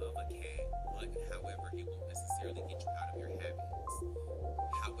companionship of a cat, but however, it won't necessarily get you out of your habits.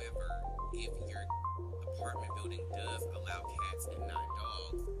 However, if your apartment building does allow cats and not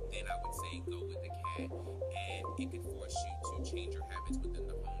dogs, then I would say go with the cat, and it could force you to change your habits within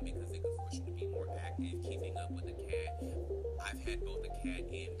the home because it could force you to be more active, keeping up with the cat. I've had both a cat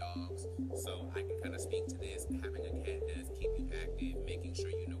and dogs, so I can kind of speak to this. Having a cat does keep you active, making sure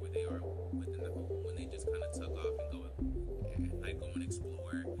you know where they are within the home when they just kind of tuck off and go and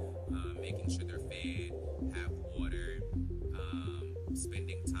explore, making sure they're fed, have water,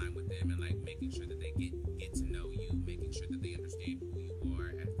 spending time with them, and like making sure that they get to know you, making sure that they understand who you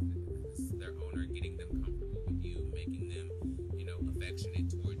are as their owner, getting them comfortable with you, making them, affectionate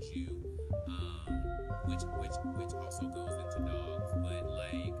towards you, which also goes into dogs, but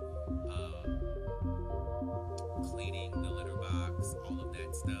like cleaning the litter box, all of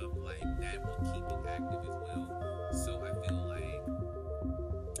that stuff, like that will keep it active as well. So I feel like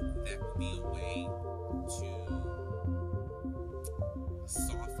that would be a way to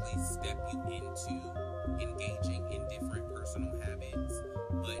softly step you into engaging in different personal habits,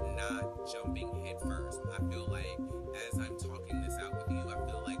 but not jumping head first. I feel like as I'm talking this out with you, I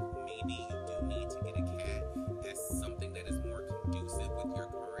feel like maybe you do need to get a cat as something that is more conducive with your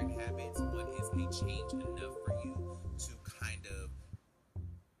current habits, but is a change enough for you to kind of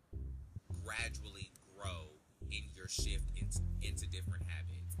gradually grow in your shift into different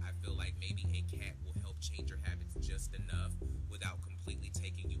habits. I feel like maybe a cat will help change your habits just enough without completely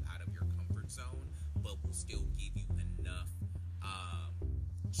taking you out of your comfort zone, but will still give you enough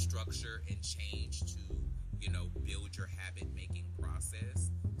structure and change to, build your habit making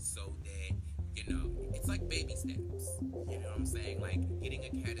process so that, it's like baby steps. You know what I'm saying? Like getting a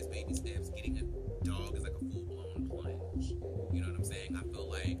cat is baby steps, getting a dog is like a full-blown plunge. You know what I'm saying? I feel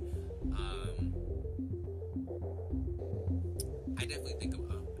like I definitely think a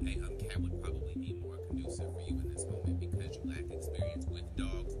cat would probably be more conducive for you in this moment because you lack experience with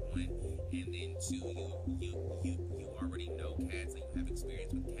dogs, 1, and then 2, you already know cats and you have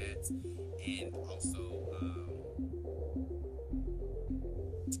experience with cats, and also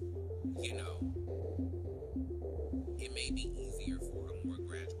it may be easier for a more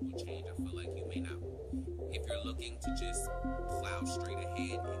gradual change. I feel like you may not, if you're looking to just plow plow straight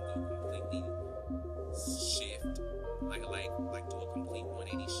ahead and go completely shift, like do a complete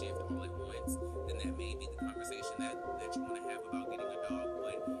 180 shift all at once, then that may be the conversation that you want to have about getting a dog.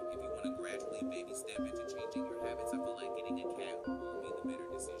 But if you want to gradually baby step into changing your habits, I feel like getting a cat will be the better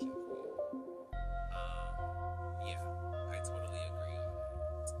decision for you. Yeah, I totally agree on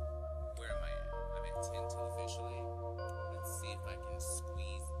that. Where am I at? I'm at 10 till officially. Let's see if I can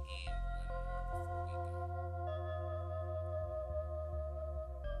squeeze in one more before we go.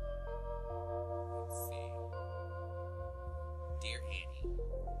 Let's see. Dear Annie,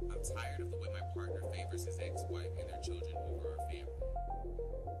 I'm tired of the way my partner favors his ex-wife and their children over our family.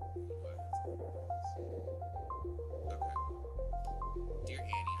 What? Okay. Dear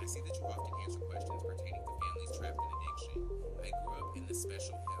Annie, I see that you often answer questions pertaining to families trapped in addiction. I grew up in that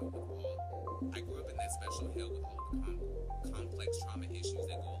special hell with all the complex trauma issues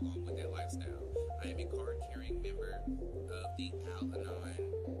that go along with that lifestyle. I am a card-carrying member of the Al-Anon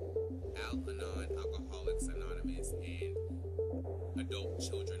Alcoholics Anonymous and Adult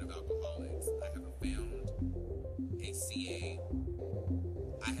Children of Alcoholics. I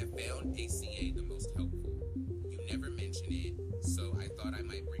have found ACA the most helpful. You never mention it, so I thought I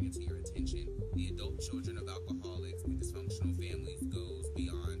might bring it to your attention. The Adult Children of Alcoholics and Dysfunctional Families goes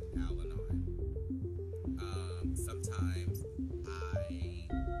beyond Al-Anon. Sometimes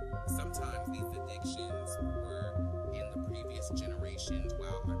these addictions were in the previous generations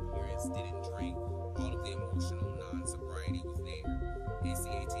while our parents didn't drink. All of the emotional non-sobriety was there.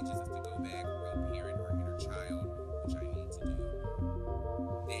 ACA teaches us to go back, reparent our inner child, which I need to do.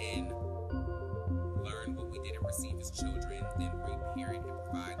 Then learn what we didn't receive as children, then reparent and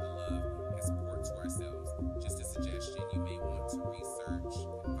provide the love and support to ourselves. Just a suggestion, you may want to research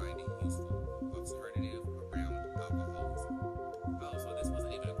and find a useful alternative around alcoholism. Oh, so this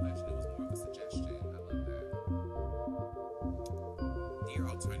wasn't even a question, it was more of a suggestion. I love that. Dear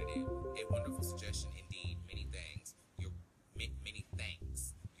alternative, a wonderful suggestion indeed. Many thanks.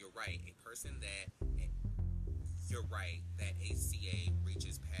 You're right that ACA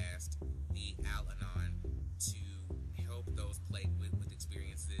reaches past the Al-Anon to help those plagued with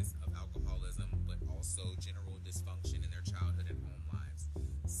experiences of alcoholism, but also general dysfunction in their childhood and home lives.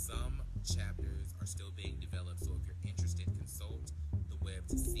 Some chapters are still being developed, so if you're interested, consult the web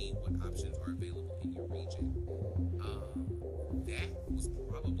to see what options are available in your region. That was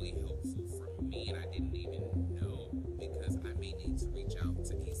probably helpful for me, and I didn't even know, because I may need to reach out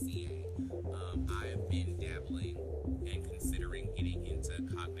to ACA. I've been dabbling and considering getting into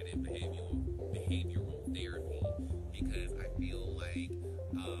cognitive behavioral therapy, because I feel like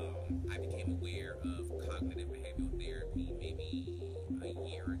I became aware of cognitive behavioral therapy maybe a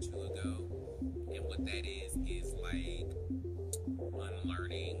year or two ago, and what that is like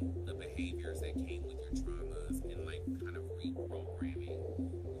unlearning the behaviors that came with your traumas and like kind of reprogramming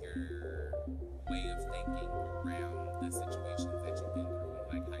your way of thinking around the situations that you've been through and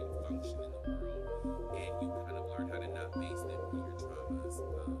like how you function in the world, and you kind of learn how to not base them on your traumas.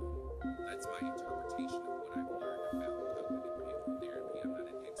 That's my interpretation of what I've learned about cognitive behavioral therapy. I'm not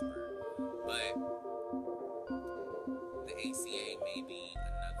an expert, but the ACA may be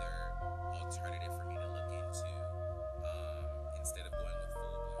another alternative for me to look into, instead of going with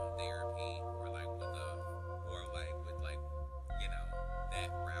full-blown therapy or like with that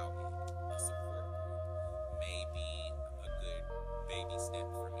route, a support group may be a good baby step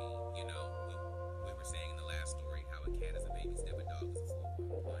for me. You know, we were saying in the last story how a cat is a baby step, a dog is a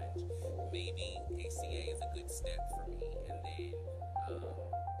full-blown plunge. Maybe ACA is a good step for me, and then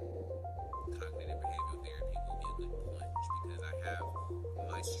cognitive behavioral therapy will be a good plunge, because I have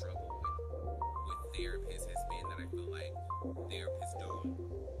my struggle with therapists has been that I feel like therapists don't do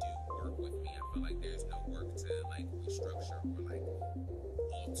work with me. I feel like there's no work to like restructure or like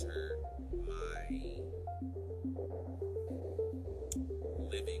alter my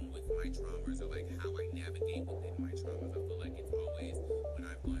living with my traumas, or like how I navigate within my traumas. I feel like it's always, when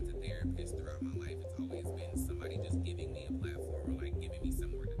I've gone to therapists throughout my life, it's always been somebody just giving me a platform, or like giving me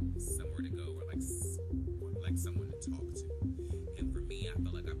somewhere to go, or like someone to talk to. And for me, I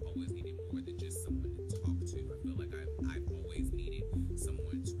feel like I've always needed more than just someone to talk to. I feel like I've always needed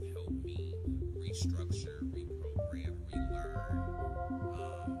someone to help me restructure, reprogram, relearn,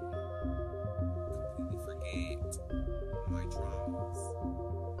 completely forget my traumas,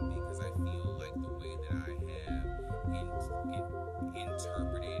 because I feel like the way that I have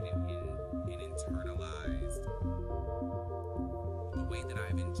interpreted and internalized, the way that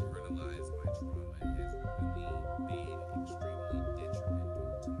I've internalized my trauma has really been extremely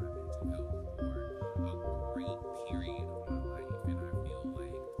detrimental to my mental health for a great period of my life, and I feel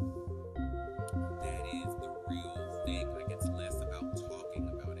like that is the real thing. Like, it's less about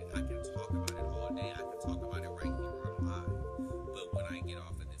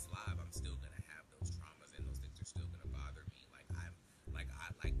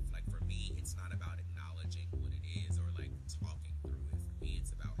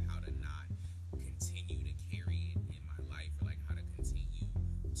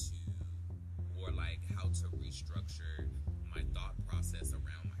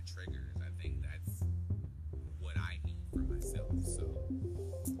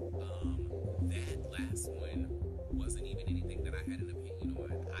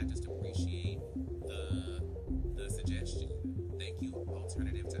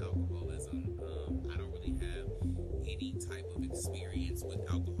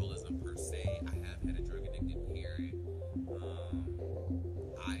alcoholism per se. I have had a drug addicted parent.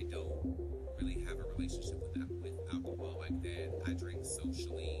 I don't really have a relationship with alcohol like that. I drink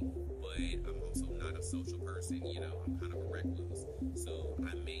socially, but I'm also not a social person. I'm kind of a recluse. So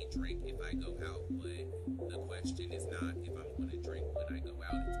I may drink if I go out, but the question is not if I'm going to drink when I go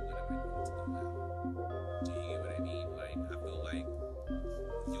out, it's when am I going to go out. Do you get what I mean? Like, I feel like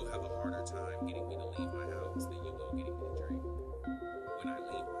you'll have a harder time getting me to leave my house than you will getting me to drink when I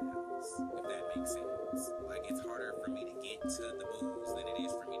leave my house, if that makes sense. Like, it's harder for me to get to the booze than it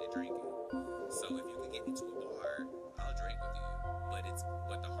is for me to drink it. So if you could get me to a bar, I'll drink with you.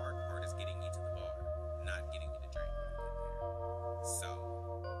 But the hard part is getting me to the bar, not getting me to drink when I get there. So,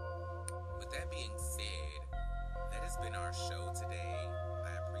 with that being said, that has been our show today.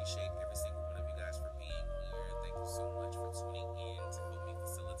 I appreciate every single one of you guys for being here. Thank you so much for tuning in to help me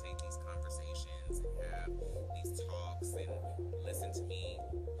facilitate these conversations and have these talks and listen to me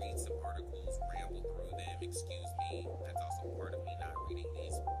read some articles, ramble through them. Excuse me, that's also part of me not reading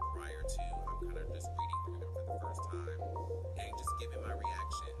these prior to. I'm kind of just reading through them for the first time and just giving my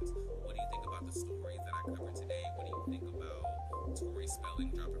reactions. What do you think about the stories that I covered today? What do you think about Tori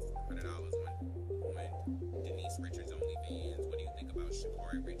Spelling dropping $400 on Denise Richards' OnlyFans? What do you think about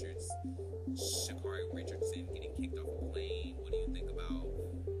Sha'Carri Richardson getting kicked off a plane? What do you think about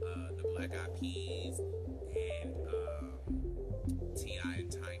the Black Eyed Peas and T.I.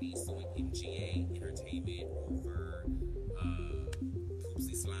 and Tiny suing MGA Entertainment over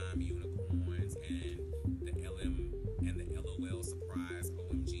Poopsie Slime unicorns and the LM and the LOL surprise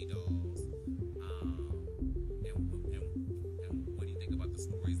OMG dolls? And what do you think about the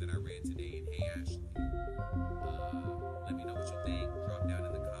stories that I read today? And hey, Ashley, let me know what you think. Drop down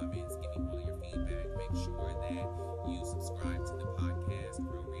in the comments. Give me all your feedback. Make sure that you subscribe to the podcast,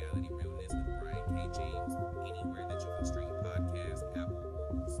 Real Reality Realness with Brian K. James, anywhere that you can stream podcasts: Apple,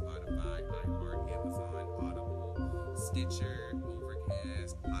 Spotify, iHeart, Amazon, Audible, Stitcher,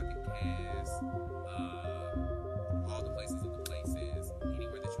 Overcast, Pocket Cast, all the places of the places.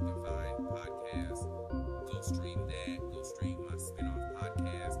 Anywhere that you can find podcasts, go stream that. Go stream my spinoff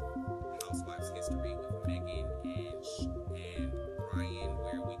podcast, Housewives History with Megan and Brian,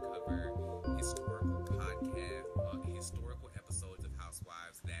 where we cover historical episodes of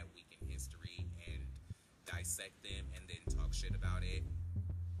Housewives that week in history and dissect them and then talk shit about it.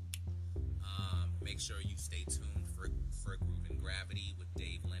 Make sure you stay tuned for Groove and Gravity with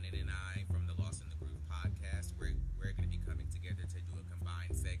Dave Lennon and I from the Lost in the Groove podcast. We're going to be coming together to do a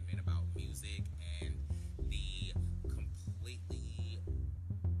combined segment about music and the completely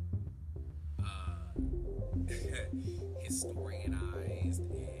historianized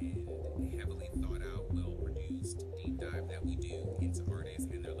and heavily thought out, well-produced deep dive that we do into artists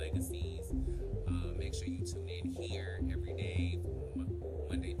and their legacies. Make sure you tune in here every day,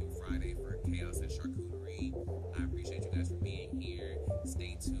 Monday through Friday, for Chaos and Charcuterie. I appreciate you guys for being here.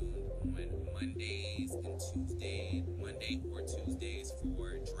 Stay tuned on Monday or Tuesdays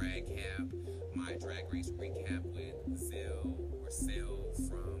for Drag Cap, my Drag Race recap with Zell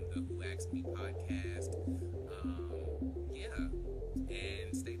from the Who Asked Me podcast.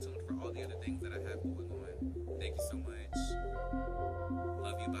 And stay tuned for all the other things that I have going on. Thank you so much.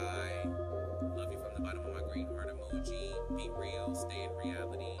 Love you, bye. Love you from the bottom of my green heart emoji. Be real, stay in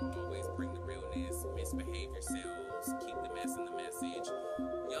reality, always bring the realness, misbehave yourselves, keep the mess in the message.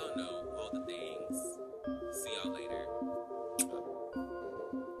 Y'all know all the things